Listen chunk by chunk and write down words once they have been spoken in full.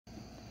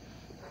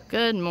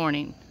Good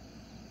morning.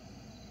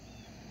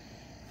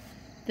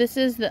 This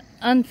is the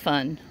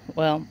unfun,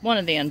 well, one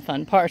of the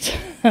unfun parts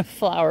of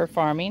flower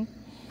farming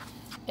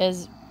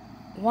is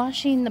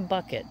washing the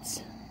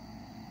buckets.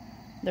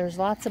 There's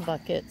lots of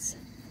buckets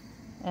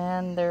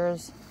and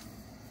there's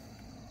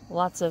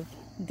lots of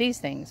these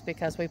things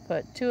because we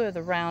put two of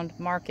the round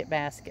market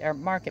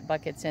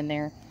buckets in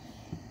there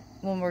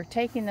when we're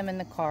taking them in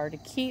the car to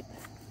keep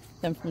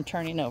them from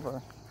turning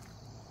over.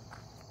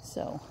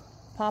 So,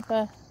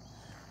 Papa,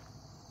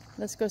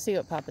 let's go see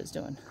what Papa's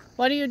doing.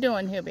 What are you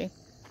doing, Hubie?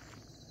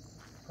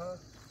 Huh?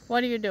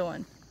 What are you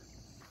doing?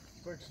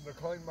 Fixing to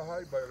clean my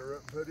hay baler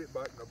up and put it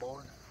back in the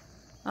barn.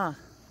 Ah,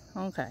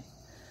 okay.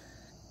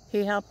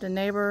 He helped a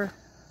neighbor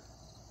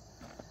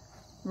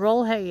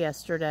roll hay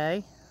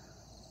yesterday.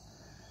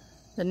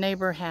 The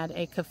neighbor had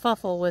a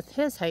kerfuffle with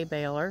his hay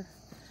baler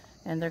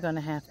and they're going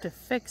to have to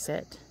fix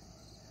it.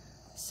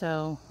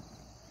 So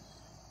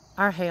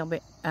our hay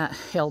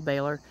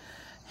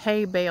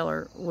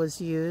baler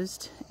was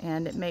used,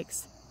 and it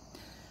makes...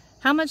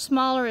 How much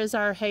smaller is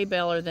our hay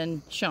baler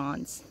than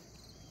Sean's?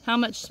 How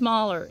much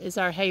smaller is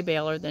our hay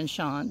baler than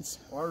Sean's?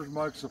 Ours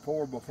makes a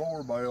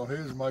 4x4 bale,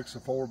 his makes a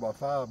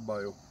 4x5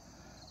 bale.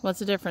 What's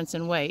the difference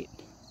in weight?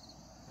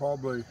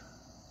 Probably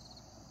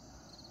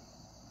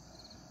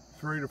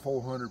 300 to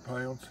 400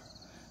 pounds.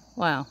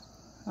 Wow,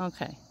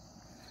 okay.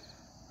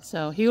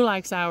 So he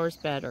likes ours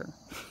better.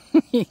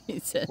 He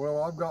said.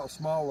 Well, I've got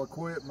small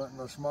equipment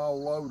and a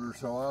small loader,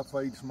 so I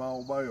feed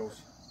small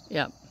bales.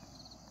 Yep.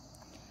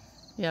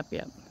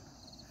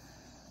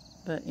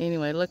 But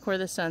anyway, look where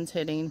the sun's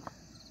hitting.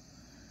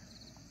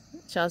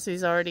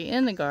 Chelsea's already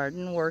in the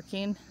garden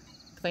working,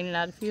 cleaning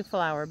out a few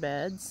flower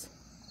beds.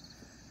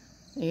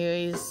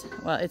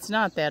 Well, it's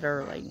not that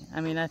early.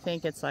 I mean, I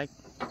think it's like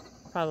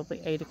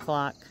probably 8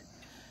 o'clock.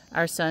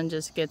 Our son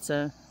just gets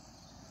a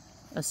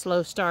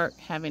slow start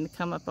having to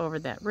come up over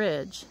that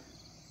ridge.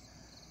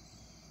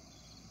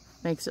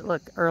 Makes it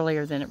look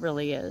earlier than it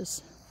really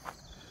is.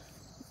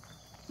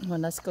 Well,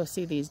 let's go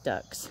see these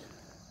ducks.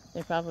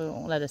 They probably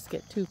won't let us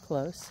get too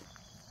close.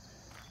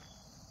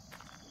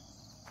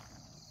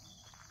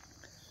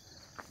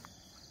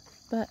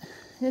 But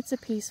it's a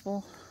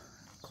peaceful,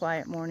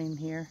 quiet morning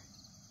here.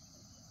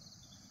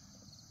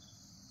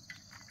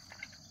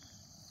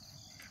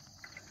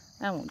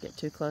 I won't get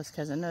too close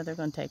because I know they're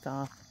going to take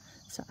off.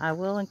 So I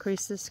will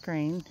increase the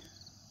screen.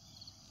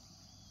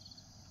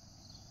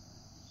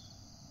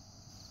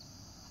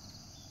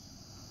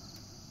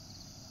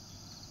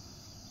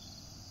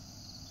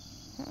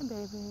 Hey,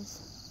 babies.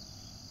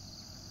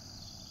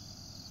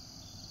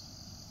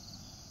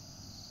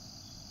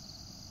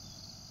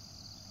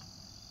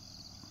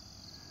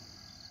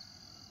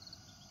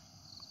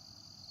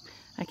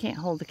 I can't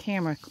hold the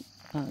camera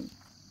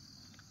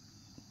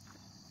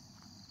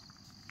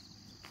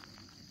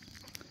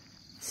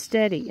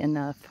steady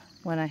enough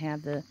when I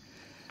have the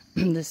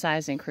the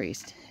size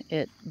increased.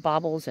 It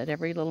bobbles at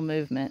every little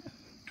movement.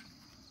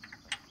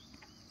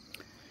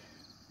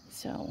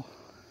 So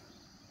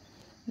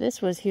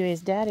this was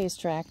Huey's daddy's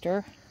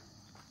tractor.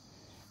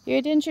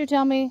 Huey, didn't you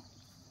tell me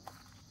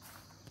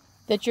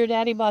that your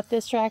daddy bought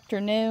this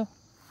tractor new?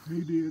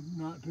 He did,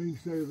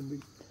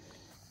 1970.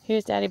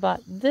 Huey's daddy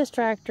bought this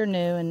tractor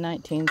new in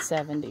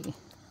 1970.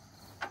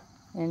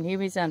 And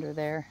Huey's under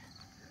there.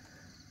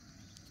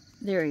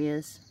 There he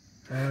is.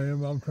 I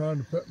am. I'm trying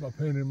to put my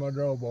pin in my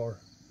drawbar.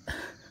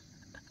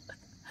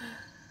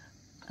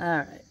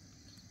 Alright.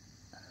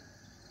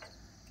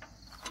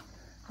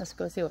 Let's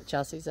go see what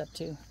Chelsea's up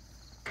to.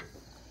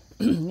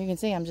 You can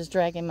see I'm just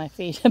dragging my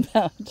feet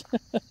about.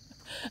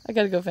 I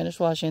gotta go finish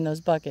washing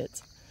those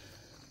buckets.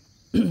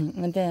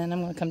 And then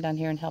I'm gonna come down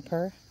here and help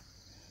her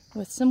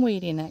with some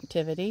weeding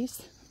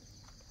activities.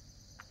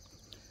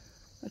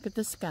 Look at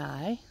the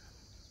sky.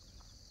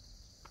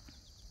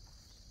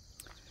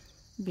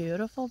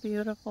 Beautiful,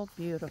 beautiful,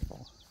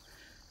 beautiful.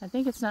 I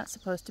think it's not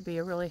supposed to be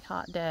a really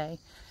hot day,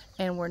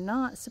 and we're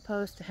not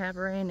supposed to have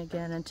rain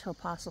again until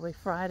possibly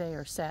Friday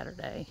or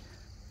Saturday.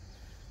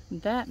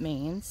 That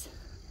means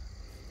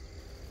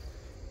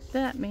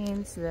that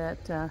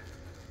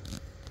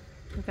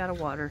we've got to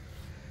water.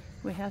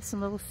 We have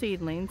some little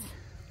seedlings.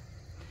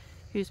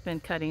 He's been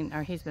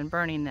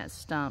burning that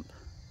stump.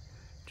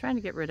 Trying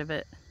to get rid of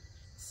it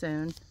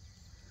soon.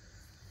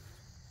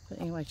 But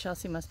anyway,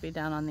 Chelsea must be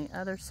down on the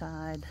other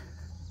side.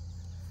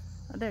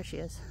 Oh, there she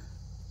is.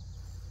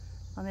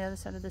 On the other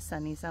side of the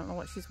sunnies. I don't know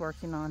what she's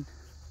working on.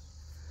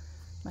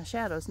 My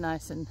shadow's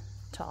nice and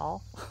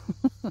tall.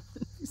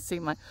 You see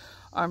my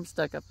arm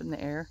stuck up in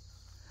the air.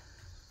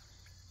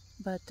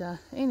 But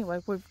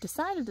anyway, we've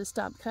decided to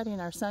stop cutting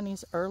our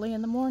sunnies early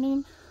in the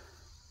morning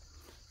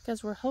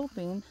because we're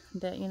hoping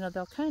that, you know,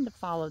 they'll kind of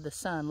follow the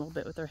sun a little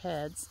bit with their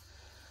heads.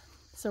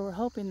 So we're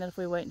hoping that if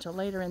we wait until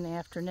later in the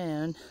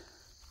afternoon,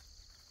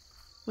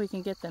 we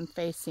can get them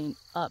facing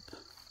up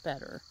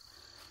better.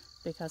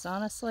 Because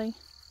honestly,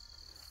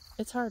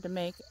 it's hard to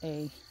make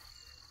an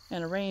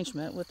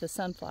arrangement with the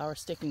sunflower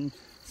sticking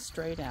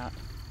straight out.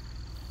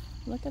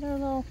 Look at our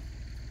little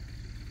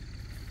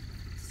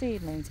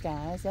seedlings,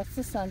 guys. That's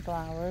the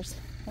sunflowers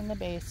and the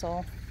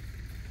basil.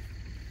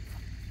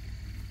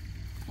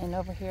 And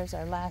over here is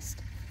our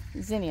last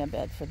zinnia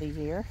bed for the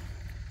year.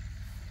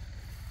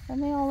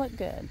 And they all look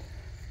good.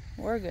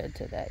 We're good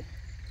today.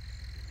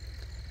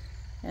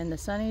 And the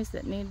sunnies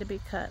that need to be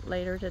cut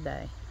later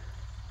today.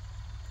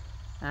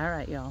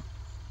 Alright, y'all.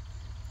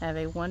 Have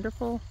a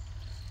wonderful,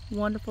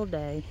 wonderful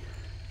day.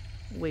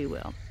 We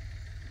will.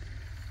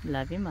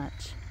 Love you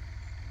much.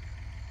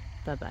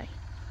 Bye-bye.